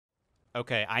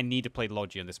Okay, I need to play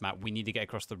Logi on this map. We need to get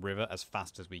across the river as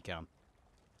fast as we can.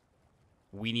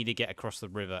 We need to get across the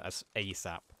river as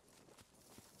ASAP.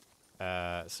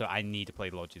 So I need to play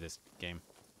Logi this game.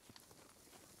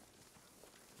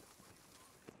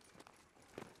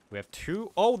 We have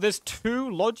two... Oh, there's two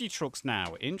Logi trucks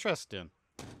now. Interesting.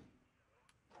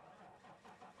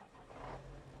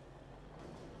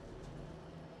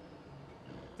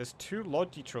 There's two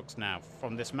Logi trucks now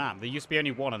from this map. There used to be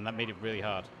only one, and that made it really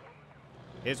hard.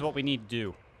 Here's what we need to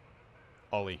do.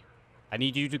 Ollie, I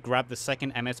need you to grab the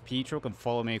second MSP truck and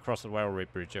follow me across the railway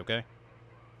bridge, okay?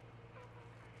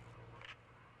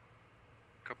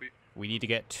 Copy. We need to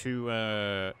get two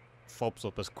fobs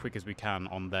up as quick as we can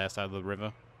on their side of the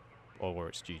river, or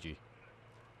it's GG.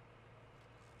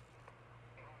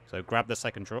 So grab the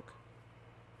second truck,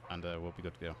 and we'll be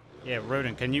good to go. Yeah,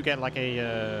 Rodin, can you get like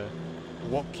a...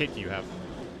 what kit do you have?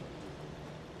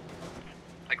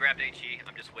 I grabbed HE.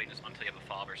 I'm just waiting until you have a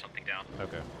fob or something down.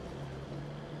 Okay.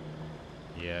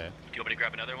 Yeah. Do you want me to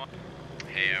grab another one?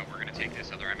 Hey, we're gonna take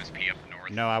this other MSP up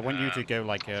north. No, I want you to go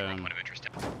like point of interest.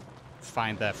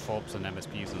 find their fobs and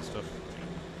MSPs and stuff.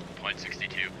 Point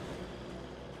 62.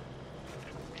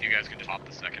 You guys can just hop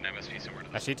the second MSP somewhere to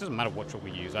the... Actually, it doesn't matter what truck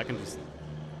we use. I can just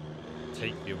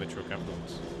take the other truck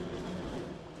afterwards.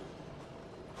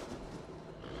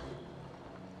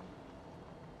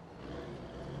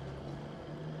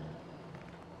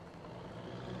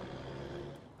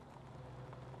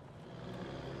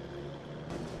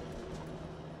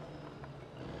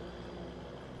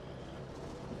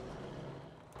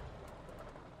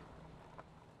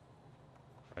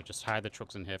 Right, just hide the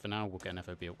trucks in here for now. We'll get an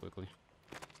FOB up quickly.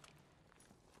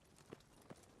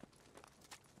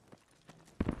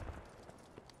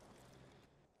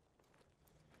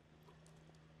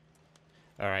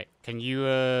 Alright, can you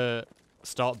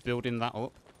start building that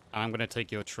up? I'm going to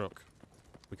take your truck.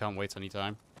 We can't wait any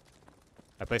time.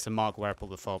 I place a mark where I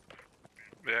put the fob.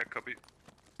 Yeah, copy.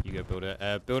 You go build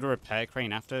it. Build a repair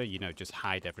crane after, you know, just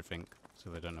hide everything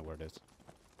so they don't know where it is.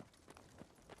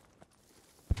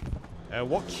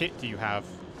 What kit do you have,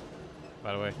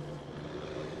 by the way?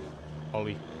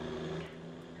 Ollie.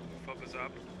 Fob is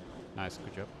up. Nice,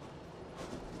 good job.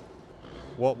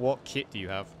 What kit do you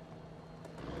have?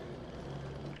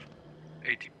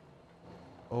 80.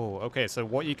 Oh, okay, so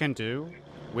what you can do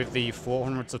with the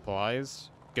 400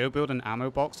 supplies, go build an ammo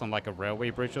box on like a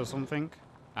railway bridge or something,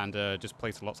 and just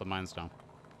place lots of mines down.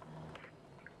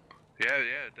 Yeah,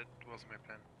 that was my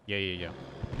plan. Yeah.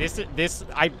 This,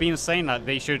 I've been saying that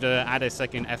they should add a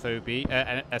second FOB,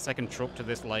 a second truck to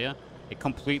this layer. It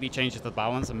completely changes the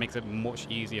balance and makes it much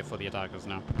easier for the attackers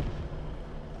now.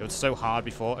 It was so hard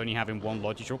before only having one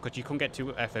Logi truck, because you couldn't get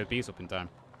two FOBs up in time.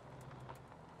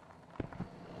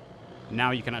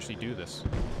 Now you can actually do this.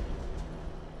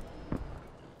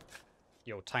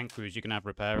 Yo, tank crews, you can have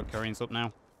repair cranes up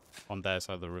now on their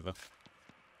side of the river.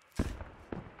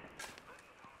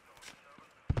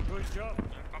 Good job.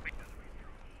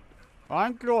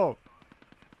 Thank you.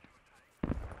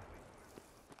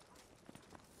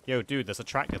 Yo, dude, there's a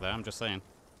tractor there, I'm just saying.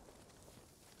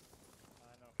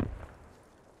 I know.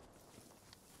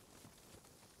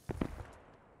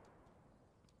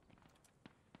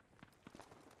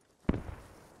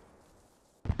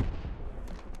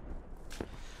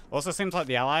 Also seems like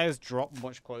the allies dropped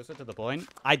much closer to the point.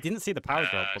 I didn't see the power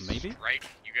drop, but maybe. Strike,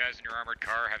 you guys in your armored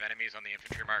car have enemies on the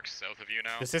infantry marks south of you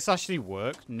now. Does this actually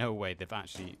work? No way, they've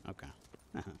actually... Okay.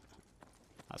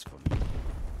 That's funny.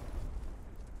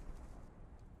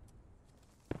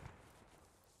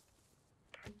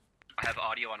 I have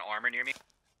audio on armor near me.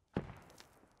 We've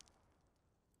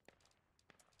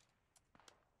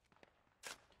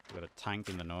got a tank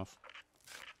in the north.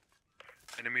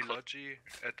 Enemy Logi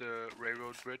at the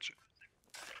railroad bridge.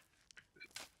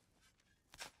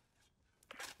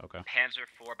 Okay. Panzer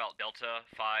 4 about Delta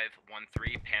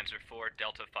 513. Panzer 4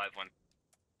 Delta 51.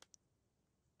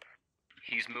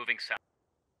 He's moving south.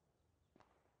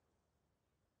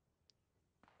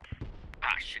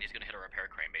 Ah shit, he's gonna hit a repair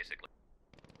crane basically.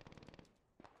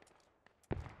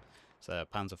 So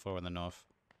Panzer 4 in the north.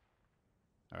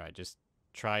 Alright, just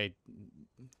try,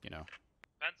 you know.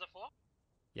 Panzer 4?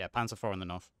 Yeah, Panzer 4 in the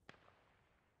north.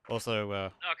 Also,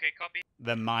 Okay, copy.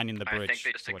 they're mining the bridge. I think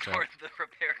they just so watch ignored out. the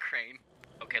repair crane.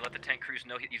 Okay, let the tank crews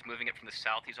know he's moving it from the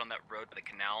south. He's on that road by the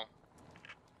canal,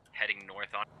 heading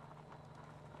north on.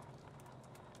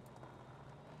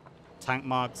 Tank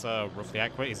marks are roughly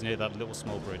accurate. He's near that little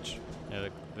small bridge near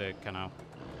the canal.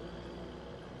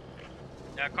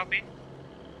 Yeah, copy.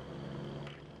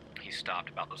 He stopped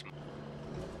about those.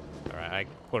 Alright, I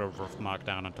put a rough mark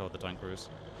down and told the tank crews.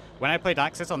 When I played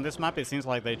Axis on this map, it seems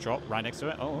like they drop right next to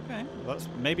it. Oh, okay. That's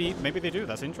maybe they do.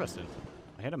 That's interesting.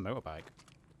 I hit a motorbike.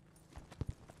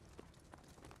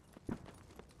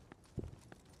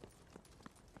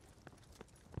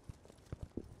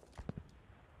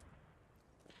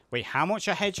 Wait, how much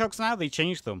are hedgehogs now? They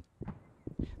changed them.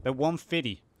 They're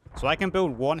 150. So I can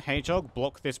build one hedgehog,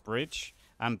 block this bridge,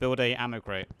 and build a ammo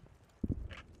crate.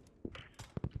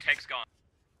 Tank's gone.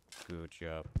 Good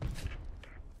job.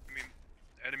 I mean,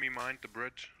 enemy mined the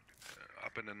bridge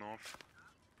up in the north.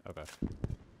 Okay.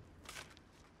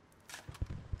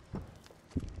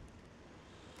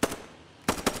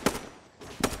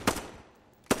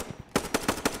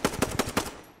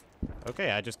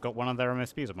 Okay, I just got one of their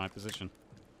MSPs at my position.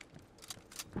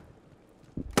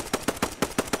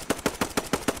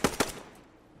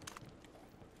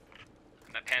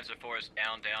 And that Panzer IV is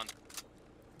down.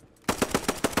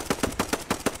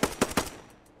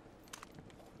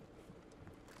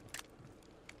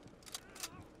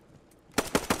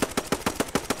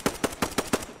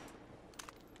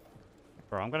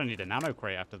 Bro, I'm gonna need an ammo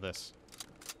crate after this.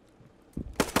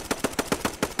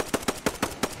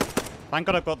 Thank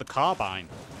God I've got the carbine.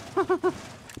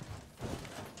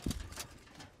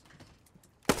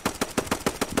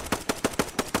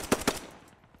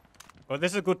 Well,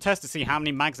 this is a good test to see how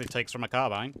many mags it takes from a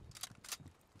carbine.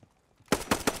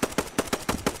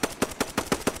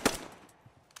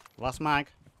 Last mag.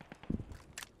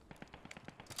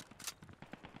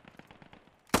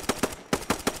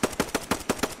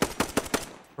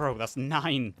 Bro, that's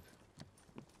 9.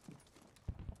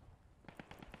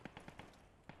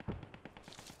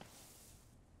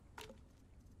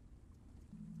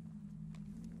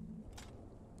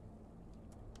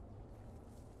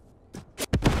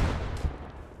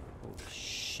 Holy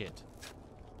shit.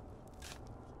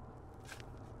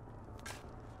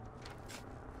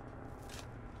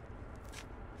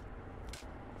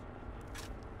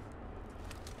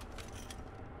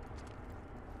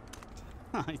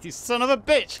 You son of a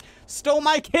bitch! Stole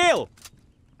my kill!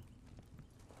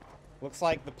 Looks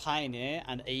like the Pioneer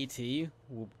and AT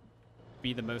will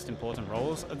be the most important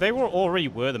roles. They already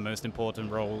were the most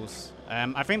important roles.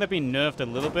 I think they've been nerfed a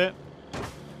little bit.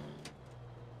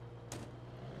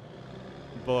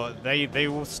 But they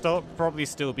will probably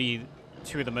still be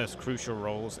 2 of the most crucial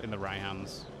roles in the right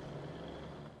hands.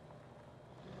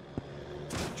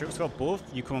 Troops got both.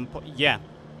 You can put, yeah.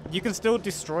 You can still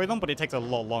destroy them, but it takes a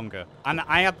lot longer. And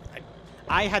I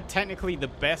had technically the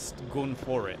best gun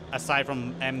for it, aside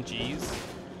from MGs.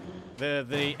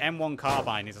 The M1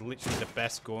 carbine is literally the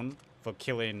best gun for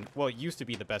killing... Well, it used to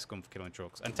be the best gun for killing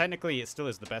trucks. And technically, it still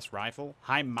is the best rifle.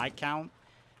 High mag count.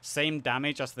 Same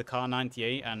damage as the Kar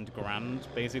 98 and Grand,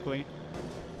 basically.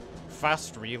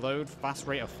 Fast reload. Fast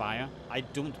rate of fire. I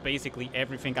dumped basically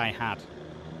everything I had.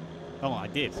 Oh, I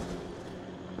did.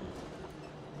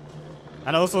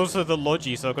 And also the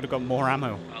Logi, so I could have got more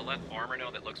ammo. I'll let Armour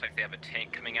know that looks like they have a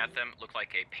tank coming at them. Look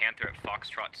like a Panther at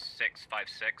Foxtrot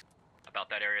 656. About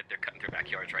that area, they're cutting through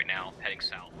backyards right now, heading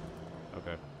south.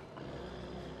 Okay.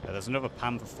 There's another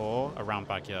Panther 4 around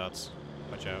backyards.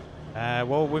 Watch out.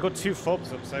 Well, we've got 2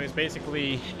 fobs up, so it's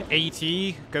basically AT,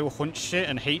 go hunt shit,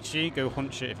 and HG, go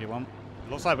hunt shit if you want.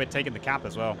 Looks like we're taking the cap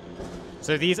as well.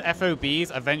 So these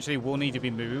FOBs eventually will need to be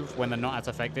moved when they're not as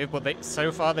effective, but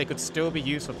so far they could still be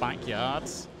used for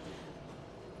backyards.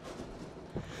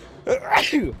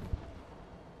 And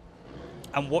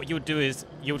what you would do is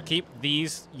you'd keep the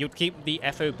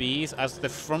FOBs as the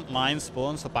front line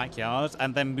spawns for backyards,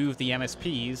 and then move the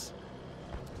MSPs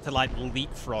to like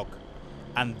leapfrog,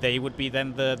 and they would be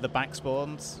then the back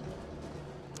spawns.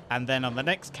 And then on the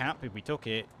next cap, if we took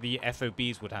it, the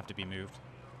FOBs would have to be moved.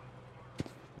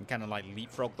 And kind of like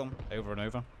leapfrog them over and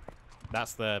over.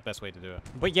 That's the best way to do it.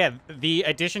 But yeah, the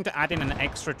addition to adding an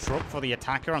extra truck for the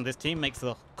attacker on this team makes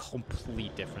a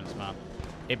complete difference, man.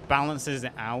 It balances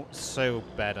it out so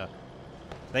better.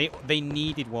 They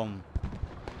needed one.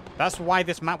 That's why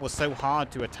this map was so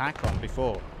hard to attack on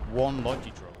before. One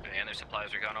Logi truck. And their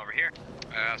supplies are going over here.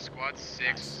 Squad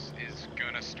 6 is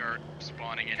gonna start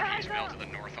spawning in Eastville to the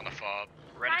north on the fob.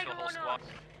 Ready to a whole squad.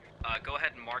 Go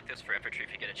ahead and mark this for infantry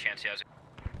if you get a chance. Yeah.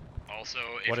 Also,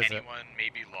 if anyone,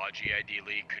 maybe Logi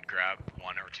ideally, could grab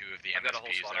 1 or 2 of the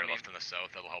MSPs that are left in the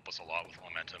south, that'll help us a lot with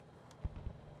momentum.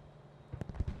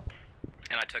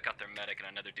 And I took out their medic and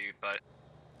another dude, but...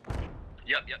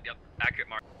 Yep. Accurate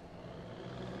mark.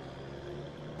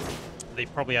 They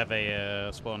probably have a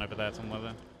spawn over there somewhere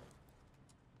then.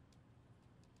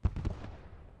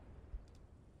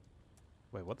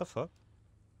 Wait, what the fuck?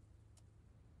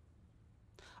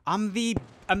 I'm the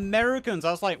Americans. I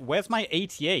was like, where's my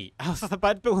 88? I was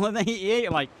about to build an 88.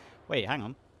 I'm like, wait, hang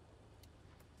on.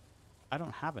 I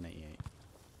don't have an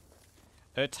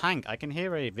 88. Tank, I can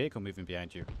hear a vehicle moving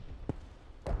behind you.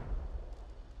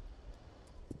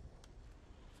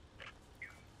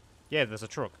 Yeah, there's a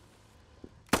truck.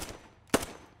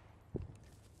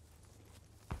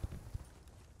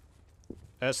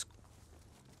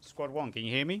 Squad 1, can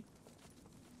you hear me?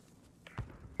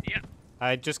 Yeah.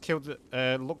 I just killed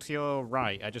the... look to your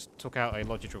right. I just took out a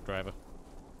lodge truck driver.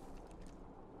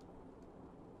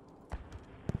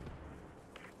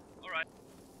 Alright.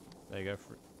 There you go.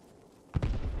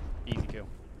 Easy kill.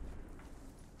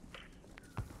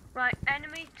 Right,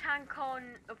 enemy tank on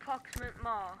approximate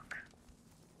mark.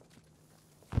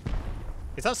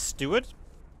 Is that Stewart?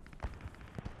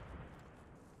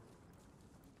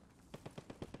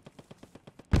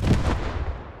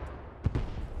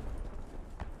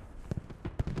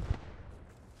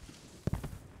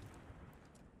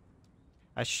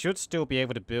 I should still be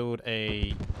able to build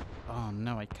a... Oh,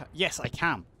 no, I can't. Yes, I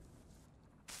can.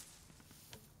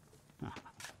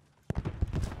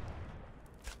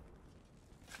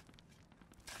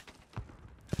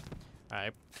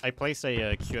 I placed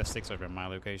a QS6 over in my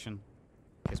location. In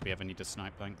case we ever need to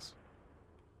snipe tanks.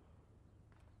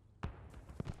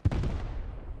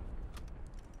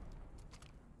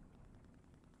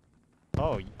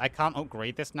 Oh, I can't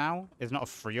upgrade this now? It's not a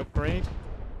free upgrade?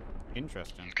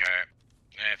 Interesting. Okay.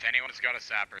 If anyone's got a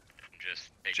sapper,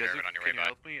 just take care of it on your way can you back.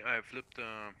 help me? I flipped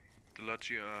the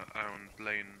Logi iron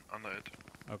lane under it.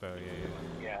 Okay,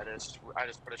 yeah. Yeah, it is. I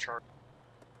just put a chart.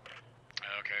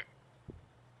 Okay.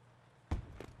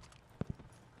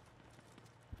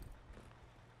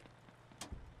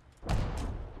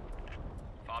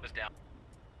 Fob is down.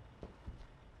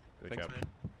 Good Thanks, job. man.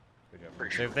 Good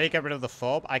job. So if they get rid of the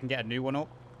fob, I can get a new one up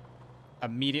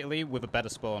immediately with a better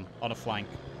spawn on a flank.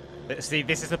 See,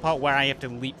 this is the part where I have to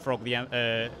leapfrog the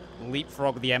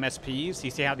MSPs.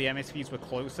 You see how the MSPs were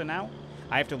closer now?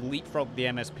 I have to leapfrog the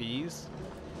MSPs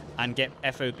and get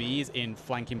FOBs in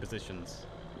flanking positions,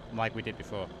 like we did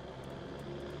before.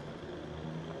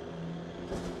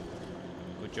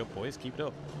 Good job, boys. Keep it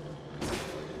up.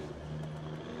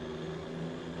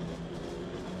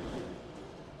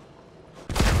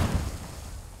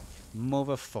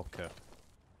 Motherfucker.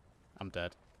 I'm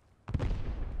dead.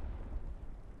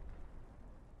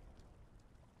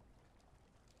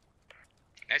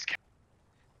 Nice.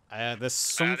 There's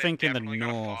something in the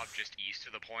north. Fob just east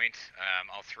of the point.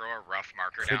 I'll throw a rough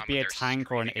marker Could down. be but a they're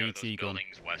tank or an screaming out of AT those gun.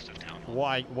 buildings west of town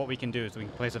hall. What we can do is we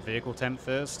can place a vehicle tent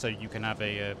first, so you can have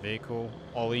a vehicle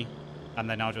ollie, and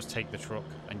then I'll just take the truck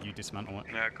and you dismantle it.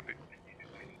 Yeah, could be.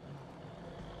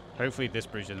 Hopefully this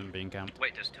bridge isn't being camped.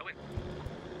 Wait, does towing?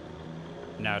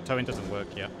 No, towing doesn't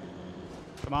work yet.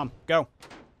 Come on, go.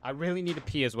 I really need a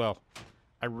pee as well.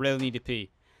 I really need a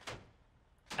pee.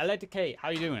 K, how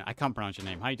you doing? I can't pronounce your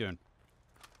name. How you doing?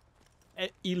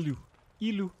 Ilu.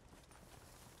 Ilu.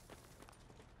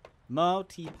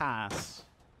 Multi-pass.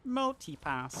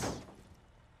 Multi-pass.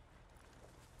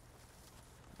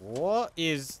 What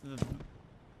is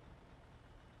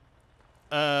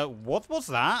the... what was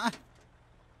that?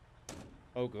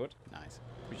 Oh, good. Nice.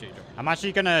 Appreciate you. I'm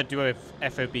actually gonna do a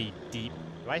FOB deep.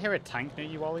 Do I hear a tank near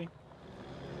you, Ollie?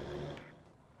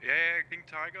 Yeah, King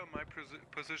Tiger, my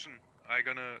position. I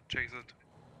gonna chase it.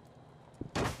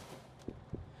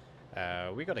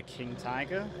 We got a King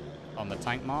Tiger on the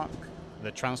tank mark.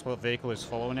 The transport vehicle is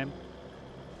following him.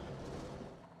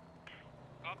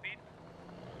 Copied.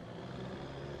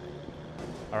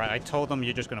 Alright, I told them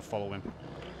you're just gonna follow him.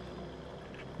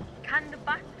 Can the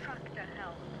back tractor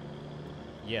help?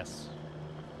 Yes.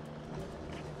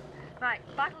 Right,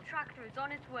 battle tractor is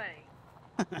on its way.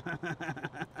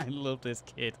 I love this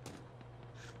kid.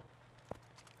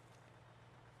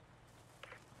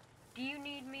 Do you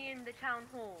need me in the town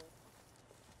hall?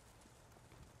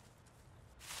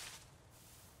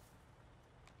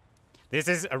 This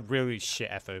is a really shit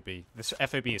FOB. This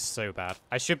FOB is so bad.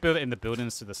 I should build it in the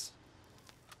buildings to this.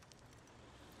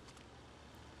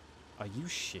 Are you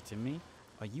shitting me?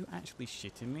 Are you actually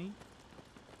shitting me?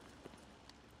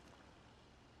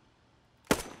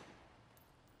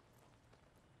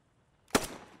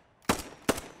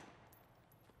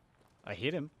 I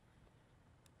hit him.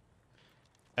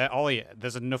 Ollie,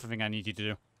 there's another thing I need you to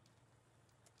do.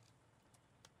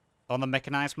 On the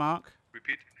mechanized mark,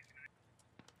 Repeat.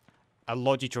 a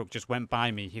Logi truck just went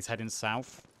by me. He's heading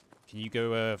south. Can you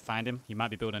go find him? He might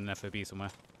be building an FOB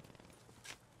somewhere.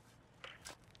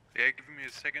 Yeah, give me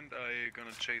a second. I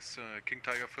gonna chase King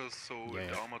Tiger first, so Yeah.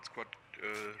 the armored squad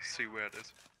see where it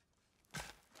is.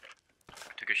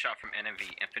 Took a shot from NMV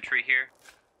infantry here.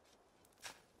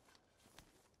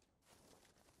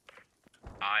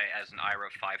 I as an IRA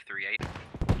 538.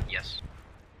 Yes.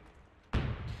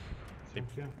 Thank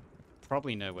you.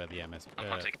 Probably know where the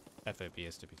take- FOB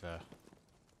is, to be fair.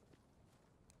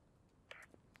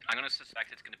 I'm gonna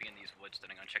suspect it's gonna be in these woods,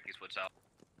 then I'm gonna check these woods out.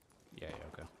 Yeah,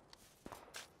 okay.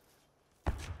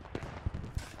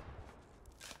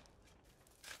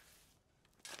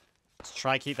 Let's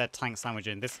try keep that tank sandwich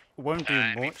in. This won't do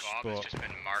Enemy much, fob but... has just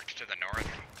been marked to the north.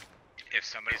 If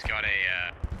somebody's got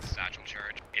a satchel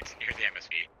charge, it's near the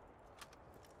MSV.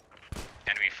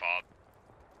 Enemy fob.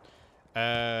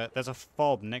 There's a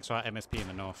fob next to our MSP in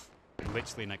the north.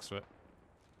 Literally next to it.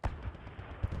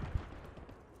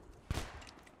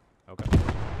 Okay.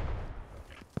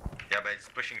 Yeah, but it's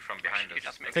pushing from behind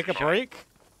us. Take a break.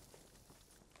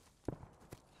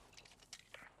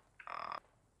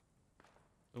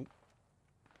 Ooh.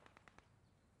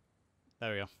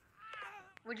 There we go.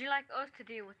 Would you like us to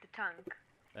deal with the tank?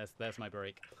 There's my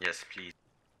break. Yes, please.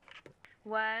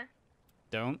 Where?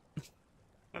 Don't.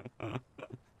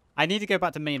 I need to go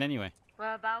back to main anyway.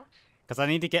 Whereabouts? Because I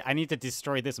need to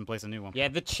destroy this and place a new one. Yeah,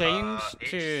 the change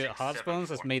to hard spawns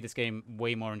has made this game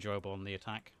way more enjoyable on the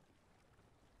attack.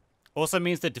 Also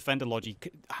means the defender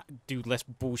logic do less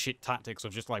bullshit tactics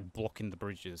of just like blocking the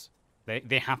bridges.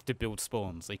 They have to build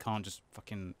spawns. They can't just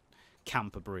fucking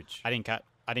camp a bridge. I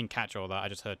didn't catch all that. I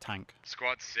just heard tank.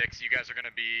 Squad 6, you guys are gonna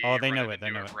be. Oh, they know it. They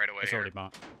know it. Right away It's here. already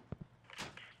marked.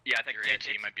 Yeah, I think your AT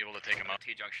might be able to take him up.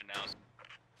 T junction now.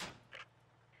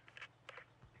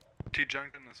 T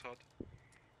junction is hot.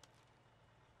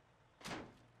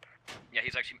 Yeah,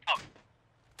 he's actually. Oh.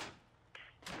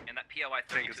 And that POI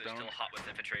 32 is down. still hot with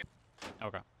infantry.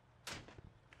 Okay.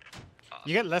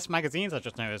 You get less magazines, I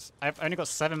just noticed. I've only got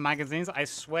 7 magazines. I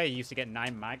swear you used to get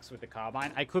 9 mags with the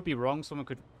carbine. I could be wrong. Someone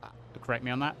could correct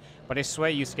me on that. But I swear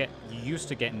you used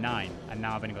to get 9, and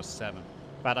now I've only got 7.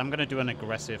 But I'm gonna do an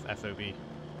aggressive FOB.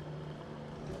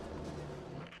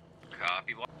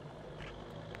 Copy what?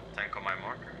 Tank on my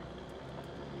marker.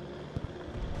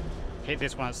 Hit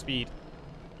this one at speed.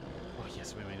 Oh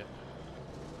yes, we made it.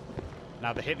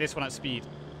 Now hit this one at speed.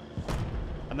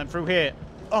 And then through here.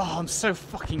 Oh, I'm so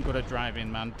fucking good at driving,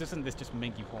 man. Doesn't this just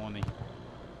make you horny?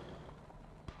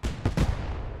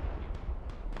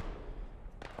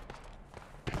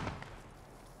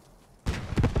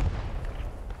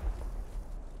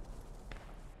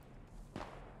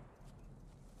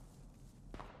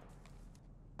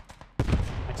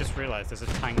 I just realized there's a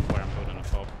tank where I'm building a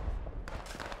fob.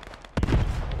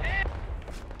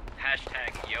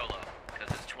 Hashtag YOLO, because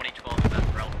it's 2012 and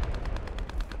that's relevant.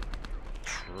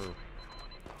 True.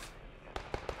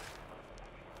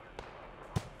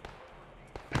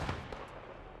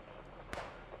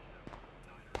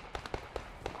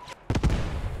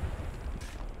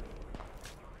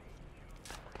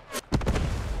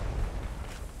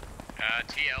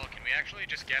 TL, can we actually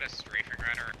just get a strafing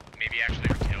runner, maybe actually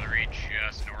artillery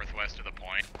just northwest of the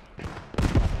point?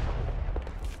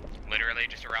 Literally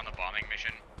just around the bombing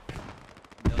mission.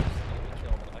 No, this is gonna be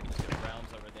killed, but if I can just get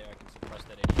rounds over there, I can suppress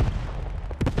that idiot.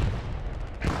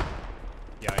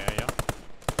 Yeah.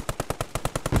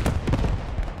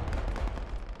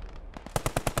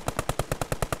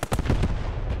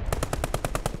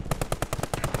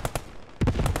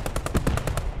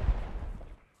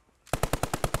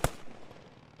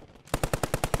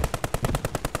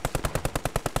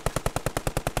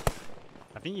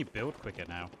 I think you build quicker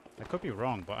now. I could be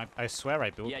wrong, but I swear I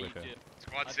build quicker. You do.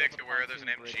 Squad 6, aware there's an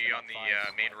MG on the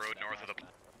main road north of the...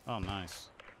 Oh, nice.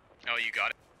 Oh, you got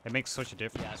it? It makes such a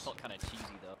difference. Yeah, it felt kind of cheesy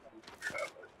though.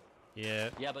 Yeah.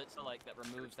 Yeah, but so like that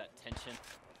removes that tension.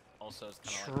 Also, it's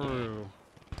kind of True.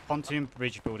 Pontoon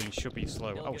bridge building should be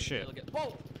slow. Oh shit.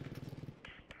 Whoa!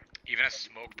 Even a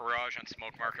smoke barrage on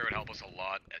smoke marker would help us a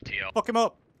lot at TL. Fuck him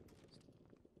up!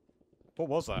 What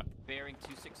was that? Bearing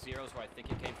 260 is where I think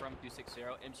it came from. 260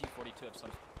 MG42 of some.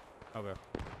 Okay.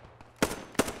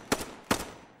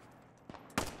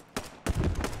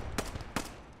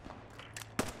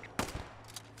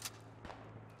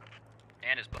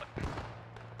 And his butt.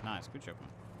 Nice, good job, man.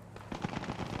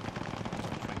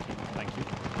 Thank you.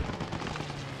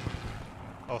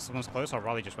 Oh, someone's close. Our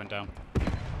rally just went down.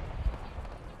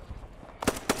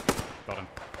 Got him.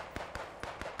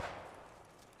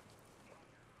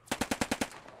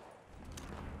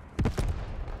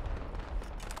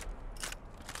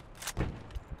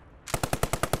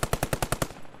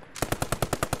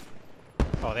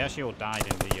 Oh, they actually all died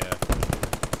in the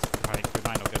fight. We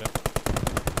might not get it.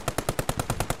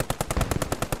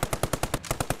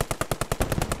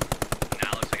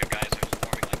 Now looks like our guys are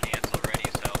swarming like ants already,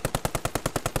 so...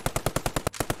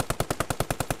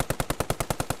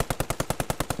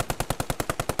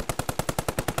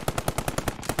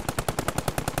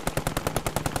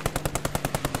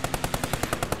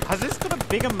 Has this got a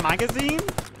bigger magazine?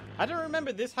 I don't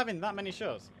remember this having that many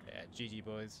shows. Yeah, GG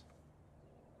boys.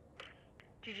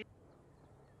 GG.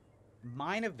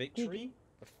 Minor victory?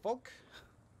 The fuck?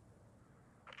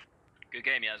 Good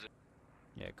game, Yazoo.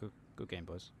 Yeah, good game,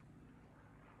 boys.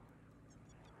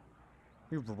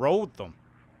 We rolled them.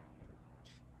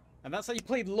 And that's how you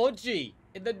played Logi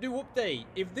in the new update.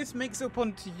 If this makes it up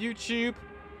onto YouTube,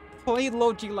 play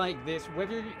Logi like this,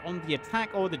 whether you're on the attack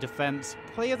or the defense.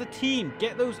 Play as a team.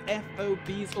 Get those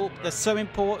FOBs up. They're so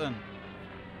important.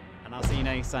 And I'll see you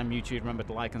next time, YouTube. Remember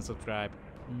to like and subscribe.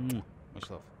 Much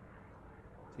love.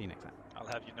 See you next time. I'll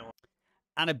have you know.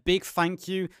 And a big thank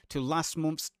you to last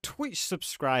month's Twitch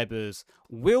subscribers: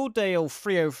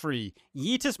 Willdale303,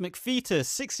 Yeetus McFeetus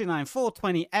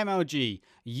 69420 MLG,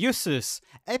 Yusus,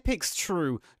 Epics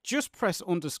True, Just Press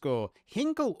 _,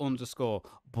 Hinkle _,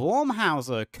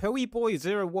 Blomhauser,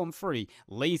 Coeyboy013,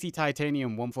 Lazy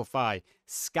Titanium 145,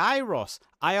 Skyros,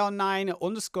 IR9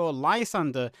 _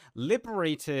 Lysander,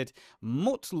 Liberated,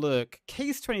 Mutlurk,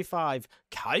 Case25,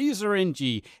 Kaiser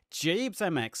NG, Jabes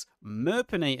MX,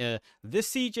 Merpinator, The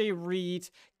CJ Reed,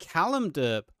 Callum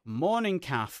Derp, Morning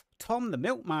Calf, Tom the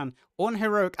Milkman,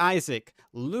 Unheroic Isaac,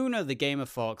 Luna the Gamer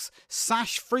Fox,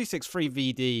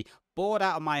 Sash363VD, Bored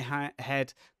Out of My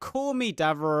Head, Call Me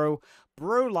Davro,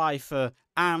 Bro Lifer,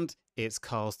 and It's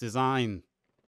Carl's Design.